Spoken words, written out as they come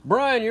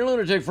Brian, your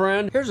lunatic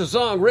friend. Here's a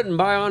song written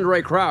by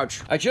Andrae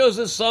Crouch. I chose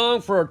this song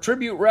for a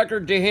tribute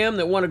record to him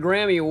that won a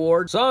Grammy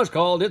Award. The song's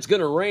called It's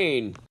Gonna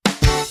Rain.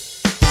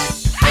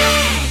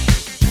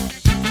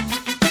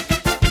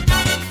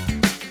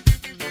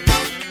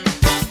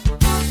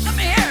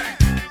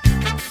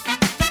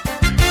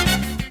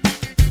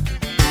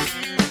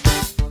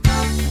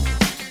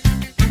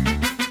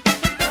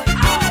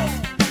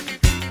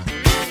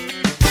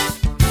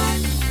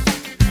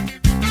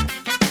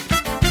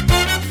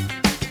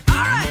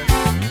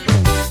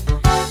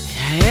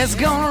 It's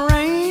gonna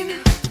rain,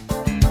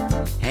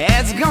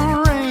 it's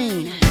gonna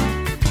rain.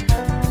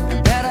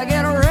 You better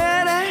get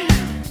ready,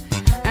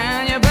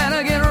 and you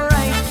better get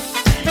right.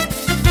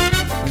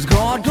 'Cause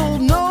God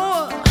told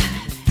Noah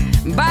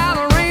by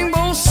the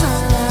rainbow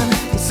sign,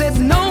 he said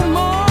no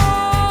more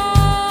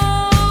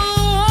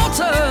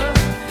water,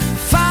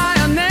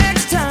 fire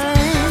next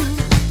time.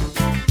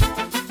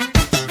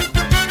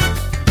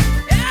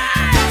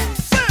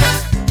 Yes,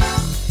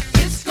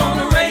 it's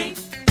gonna rain.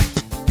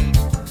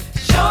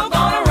 Sure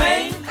gonna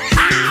rain.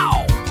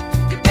 Ow!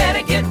 You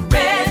better get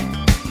ready,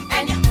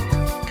 and you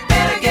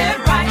better get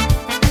right.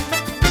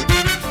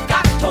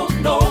 God told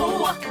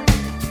Noah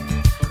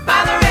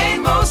by the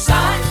rainbow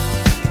sign,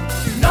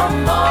 no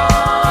more.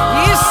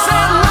 You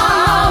said no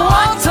more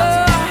water,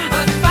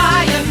 but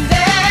fire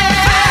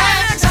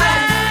next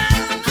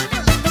time.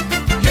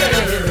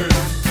 Yeah.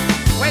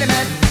 Wait a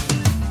minute.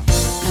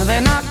 Now they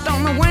knocked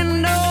on the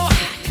window,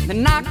 they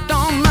knocked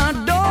on my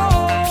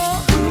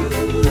door.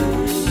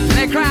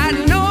 They cried,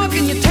 Noah,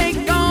 can you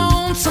take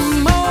on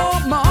some more,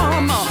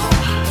 more, more?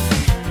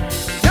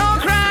 Don't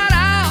cry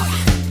out,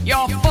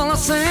 you're full of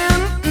sin.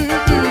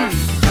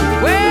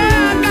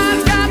 Well,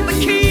 God's got the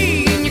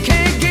key and you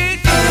can't get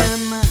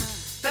in.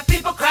 The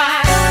people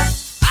cry,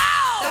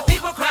 the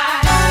people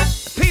cry,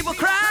 the people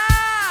cry.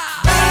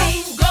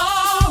 Rain, go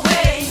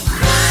away.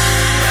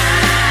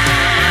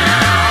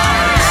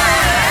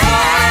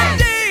 40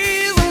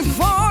 days and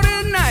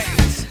 40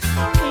 nights.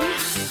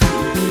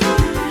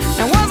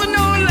 There wasn't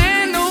no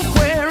land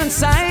nowhere in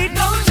sight.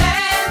 No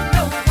land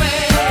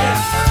nowhere.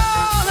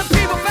 Oh, the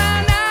people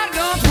found out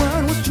God's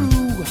word was true.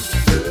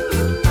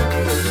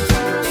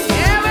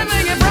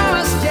 Everything He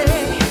promised, yeah,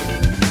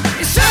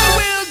 He sure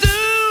will do.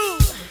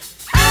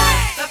 Hey,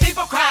 the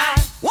people cry.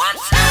 What?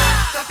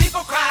 The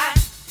people cry.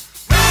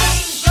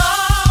 Rain, go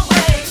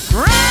away.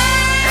 Rain.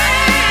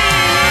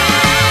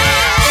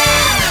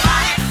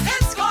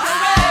 It's gonna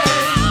rain.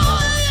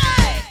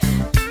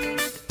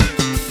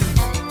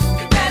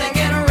 You better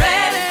get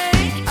ready.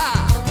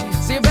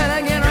 So you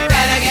better get ready.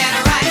 Better get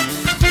right.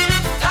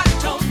 God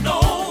told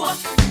Noah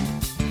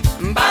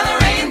by the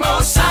rainbow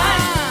sign,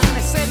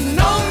 He said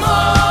no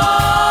more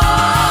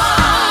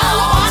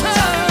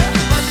water,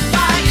 but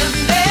fire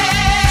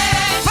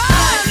next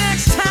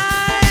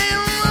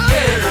time.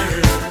 Yeah.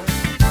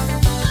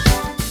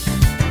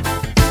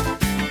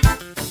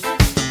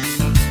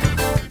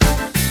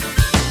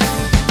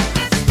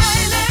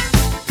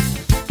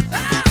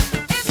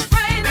 It's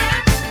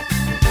raining.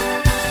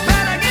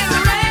 Better get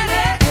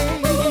ready.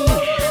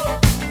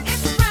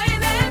 It's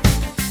raining.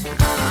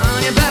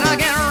 You better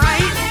get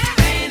right.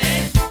 It's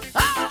raining.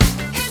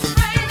 It's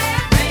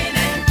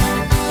raining.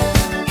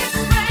 It's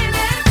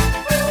raining.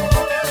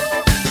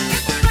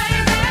 It's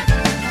raining.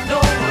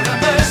 Lord have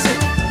mercy.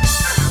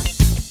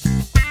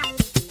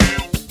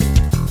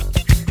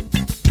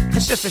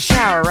 It's just a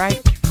shower, right?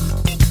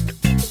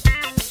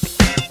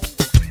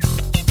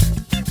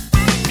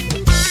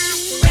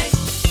 Rain,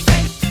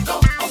 rain, go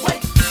away.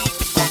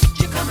 Won't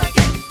you come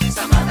again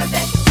some other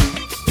day?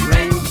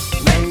 Rain,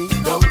 rain,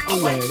 go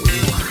away. Won't you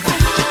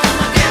come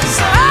again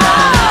some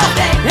other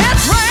day?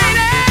 It's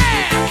raining.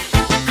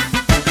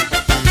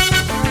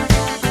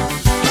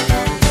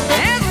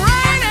 It's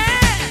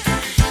raining.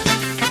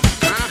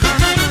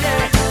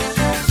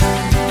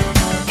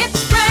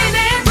 It's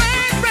raining.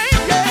 Rain, rain,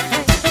 yeah.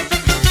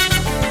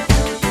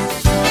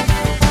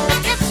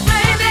 It's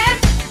raining.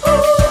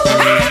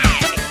 Ooh. Hey!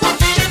 Won't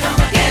you come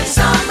again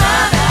some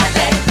other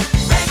day?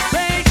 Rain,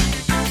 rain, rain,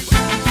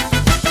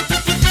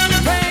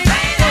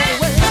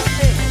 away.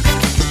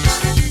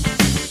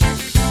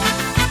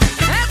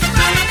 It's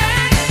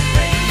raining.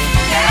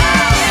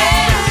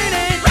 Yeah,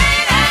 raining,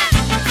 raining,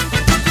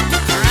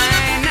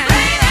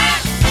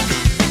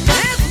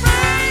 it's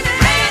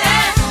raining,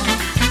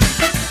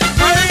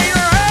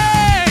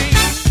 rain.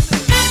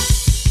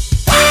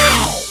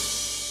 Wow!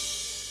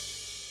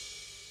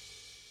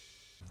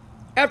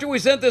 After we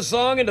sent this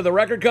song into the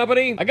record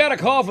company, I got a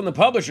call from the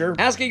publisher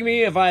asking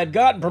me if I had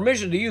gotten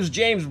permission to use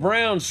James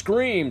Brown's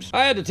screams.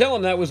 I had to tell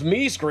him that was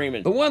me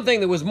screaming. But one thing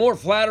that was more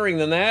flattering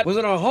than that was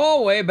in a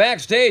hallway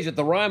backstage at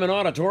the Ryman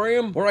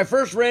Auditorium, where I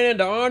first ran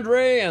into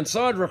Andrae and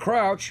Sandra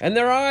Crouch, and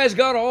their eyes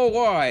got all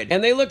wide,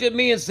 and they looked at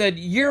me and said,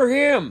 "You're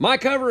him." My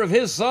cover of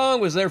his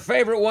song was their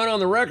favorite one on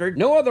the record.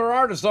 No other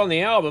artist on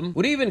the album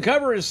would even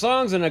cover his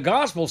songs in a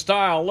gospel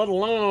style, let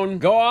alone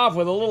go off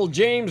with a little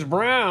James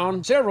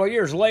Brown. Several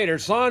years later,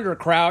 Sandra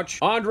Crouch,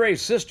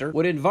 Andre's sister,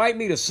 would invite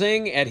me to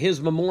sing at his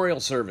memorial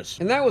service.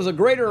 And that was a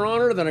greater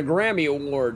honor than a Grammy Award.